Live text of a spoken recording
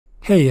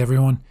Hey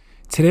everyone,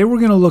 today we're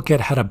going to look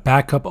at how to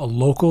back up a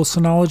local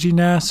Synology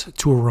NAS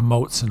to a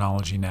remote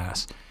Synology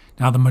NAS.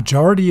 Now the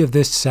majority of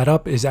this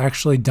setup is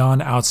actually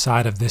done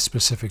outside of this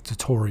specific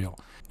tutorial,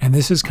 and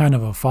this is kind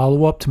of a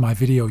follow-up to my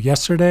video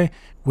yesterday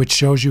which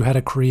shows you how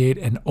to create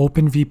an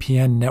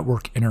OpenVPN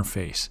network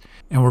interface,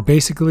 and we're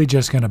basically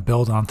just going to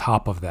build on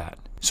top of that.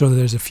 So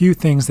there's a few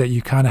things that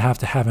you kind of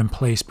have in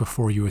place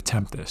before you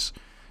attempt this.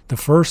 The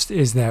first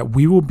is that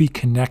we will be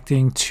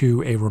connecting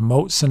to a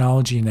remote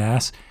Synology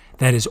NAS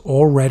that is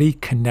already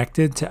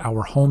connected to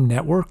our home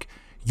network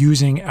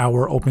using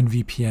our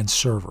OpenVPN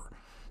server.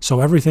 So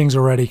everything's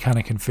already kind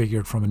of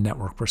configured from a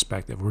network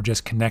perspective. We're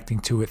just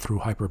connecting to it through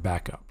Hyper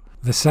Backup.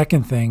 The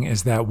second thing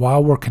is that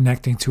while we're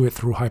connecting to it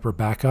through Hyper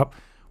Backup,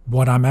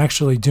 what I'm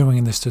actually doing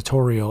in this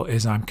tutorial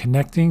is I'm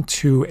connecting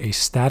to a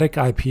static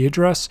IP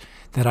address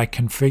that I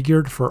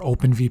configured for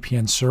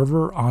OpenVPN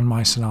server on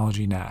my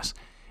Synology NAS.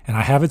 And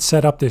I have it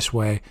set up this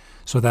way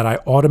so that I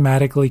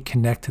automatically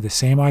connect to the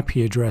same IP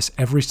address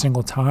every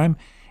single time,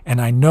 and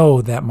I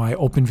know that my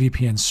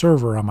OpenVPN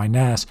server on my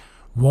NAS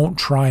won't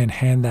try and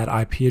hand that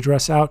IP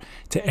address out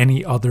to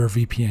any other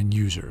VPN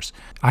users.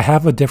 I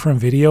have a different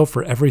video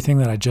for everything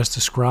that I just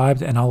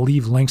described, and I'll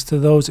leave links to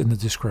those in the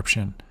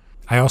description.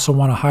 I also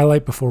want to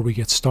highlight before we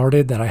get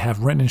started that I have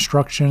written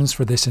instructions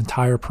for this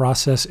entire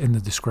process in the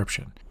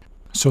description.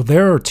 So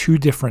there are two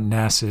different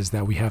NASs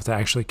that we have to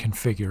actually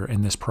configure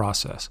in this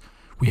process.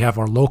 We have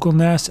our local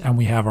NAS and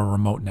we have our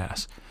remote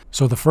NAS.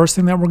 So the first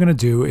thing that we're going to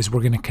do is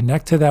we're going to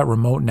connect to that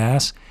remote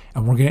NAS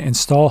and we're going to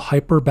install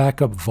Hyper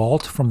Backup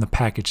Vault from the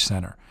package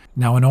center.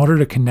 Now, in order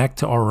to connect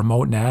to our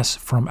remote NAS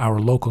from our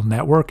local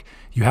network,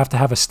 you have to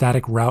have a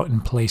static route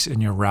in place in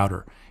your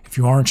router. If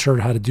you aren't sure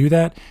how to do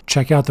that,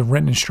 check out the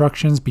written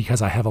instructions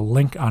because I have a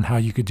link on how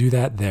you could do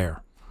that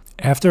there.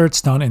 After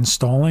it's done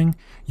installing,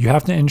 you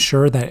have to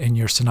ensure that in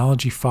your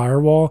Synology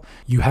firewall,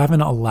 you have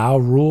an allow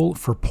rule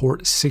for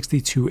port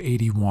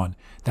 6281.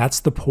 That's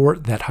the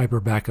port that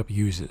Hyper Backup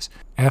uses.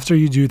 After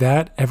you do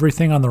that,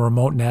 everything on the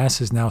remote NAS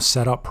is now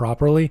set up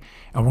properly,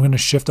 and we're going to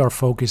shift our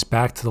focus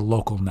back to the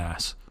local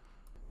NAS.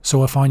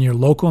 So if on your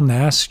local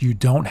NAS you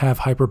don't have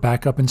Hyper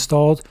Backup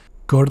installed,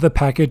 go to the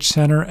package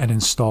center and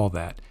install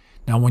that.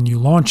 Now when you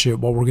launch it,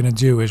 what we're going to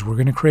do is we're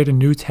going to create a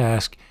new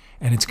task,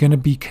 and it's going to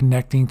be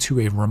connecting to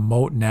a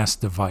remote NAS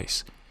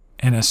device.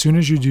 And as soon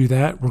as you do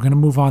that, we're going to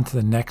move on to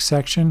the next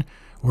section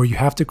where you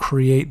have to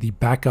create the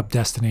backup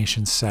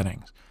destination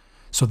settings.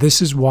 So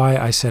this is why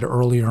I said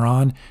earlier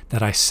on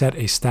that I set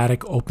a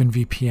static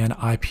OpenVPN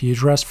IP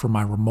address for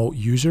my remote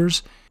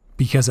users,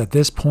 because at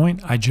this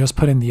point I just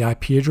put in the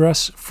IP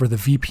address for the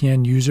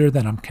VPN user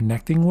that I'm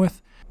connecting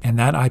with, and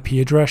that IP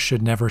address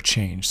should never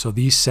change. So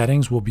these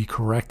settings will be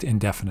correct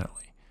indefinitely.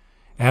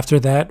 After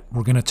that,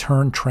 we're going to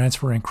turn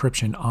transfer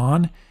encryption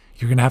on.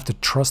 You're going to have to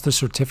trust the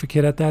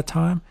certificate at that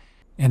time.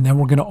 And then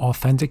we're going to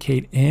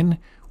authenticate in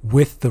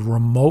with the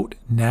remote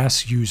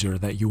NAS user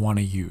that you want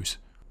to use.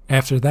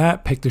 After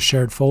that, pick the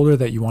shared folder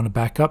that you want to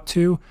back up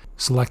to,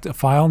 select a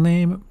file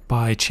name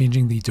by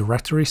changing the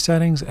directory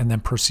settings, and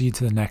then proceed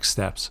to the next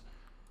steps.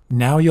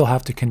 Now you'll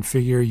have to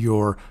configure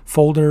your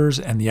folders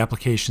and the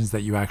applications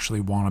that you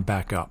actually want to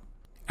back up.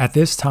 At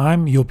this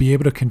time, you'll be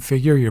able to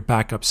configure your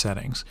backup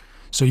settings.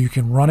 So you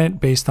can run it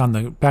based on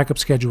the backup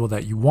schedule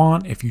that you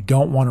want. If you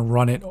don't want to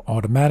run it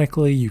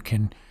automatically, you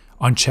can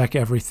uncheck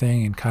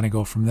everything and kind of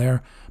go from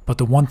there. But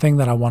the one thing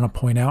that I want to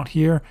point out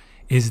here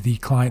is the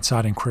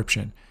client-side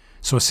encryption.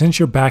 So since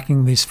you're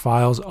backing these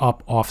files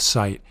up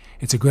off-site,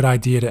 it's a good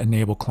idea to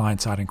enable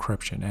client-side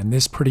encryption. And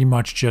this pretty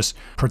much just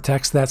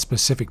protects that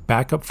specific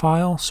backup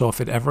file. So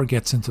if it ever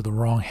gets into the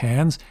wrong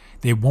hands,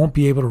 they won't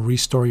be able to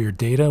restore your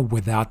data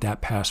without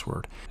that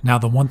password. Now,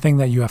 the one thing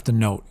that you have to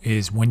note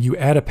is when you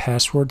add a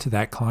password to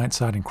that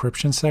client-side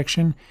encryption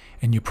section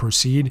and you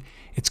proceed,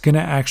 it's going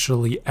to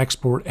actually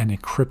export an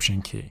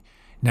encryption key.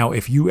 Now,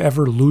 if you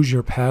ever lose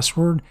your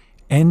password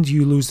and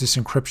you lose this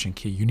encryption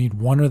key, you need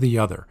one or the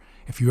other.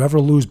 If you ever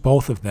lose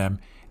both of them,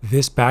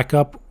 this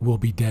backup will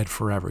be dead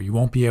forever. You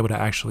won't be able to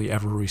actually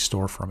ever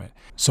restore from it.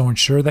 So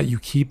ensure that you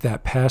keep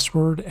that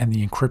password and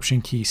the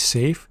encryption key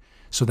safe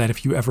so that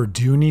if you ever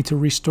do need to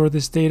restore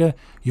this data,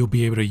 you'll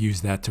be able to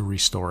use that to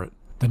restore it.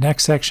 The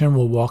next section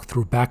will walk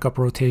through backup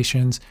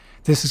rotations.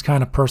 This is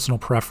kind of personal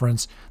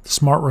preference. The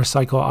Smart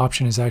Recycle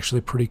option is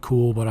actually pretty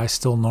cool, but I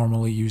still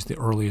normally use the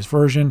earliest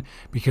version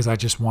because I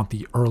just want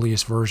the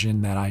earliest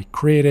version that I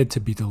created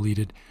to be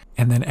deleted.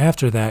 And then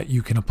after that,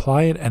 you can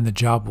apply it and the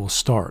job will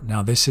start.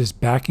 Now this is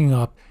backing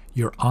up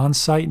your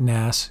on-site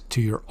NAS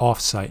to your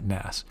off-site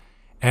NAS.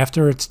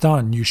 After it's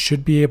done, you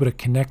should be able to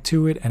connect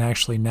to it and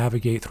actually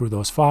navigate through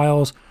those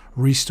files,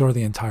 restore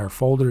the entire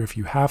folder if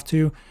you have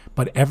to,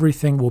 but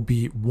everything will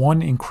be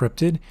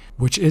encrypted,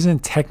 which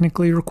isn't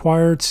technically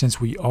required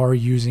since we are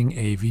using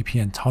a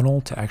VPN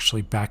tunnel to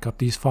actually back up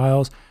these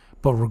files.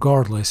 But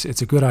regardless,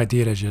 it's a good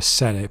idea to just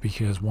set it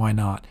because why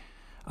not?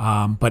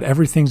 But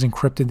everything's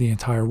encrypted the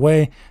entire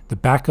way. The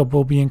backup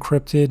will be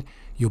encrypted.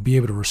 You'll be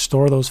able to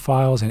restore those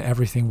files and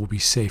everything will be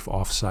safe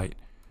off-site.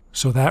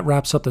 So that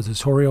wraps up the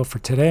tutorial for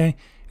today.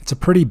 It's a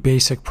pretty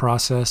basic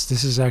process.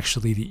 This is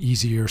actually the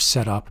easier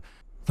setup.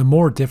 The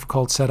more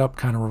difficult setup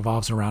kind of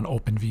revolves around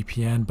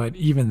OpenVPN, but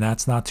even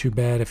that's not too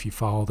bad if you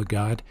follow the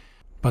guide.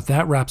 But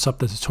that wraps up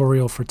the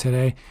tutorial for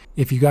today.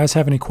 If you guys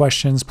have any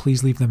questions,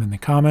 please leave them in the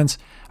comments.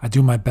 I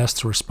do my best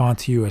to respond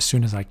to you as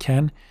soon as I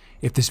can.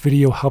 If this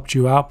video helped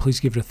you out, please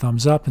give it a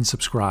thumbs up and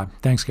subscribe.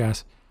 Thanks,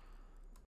 guys.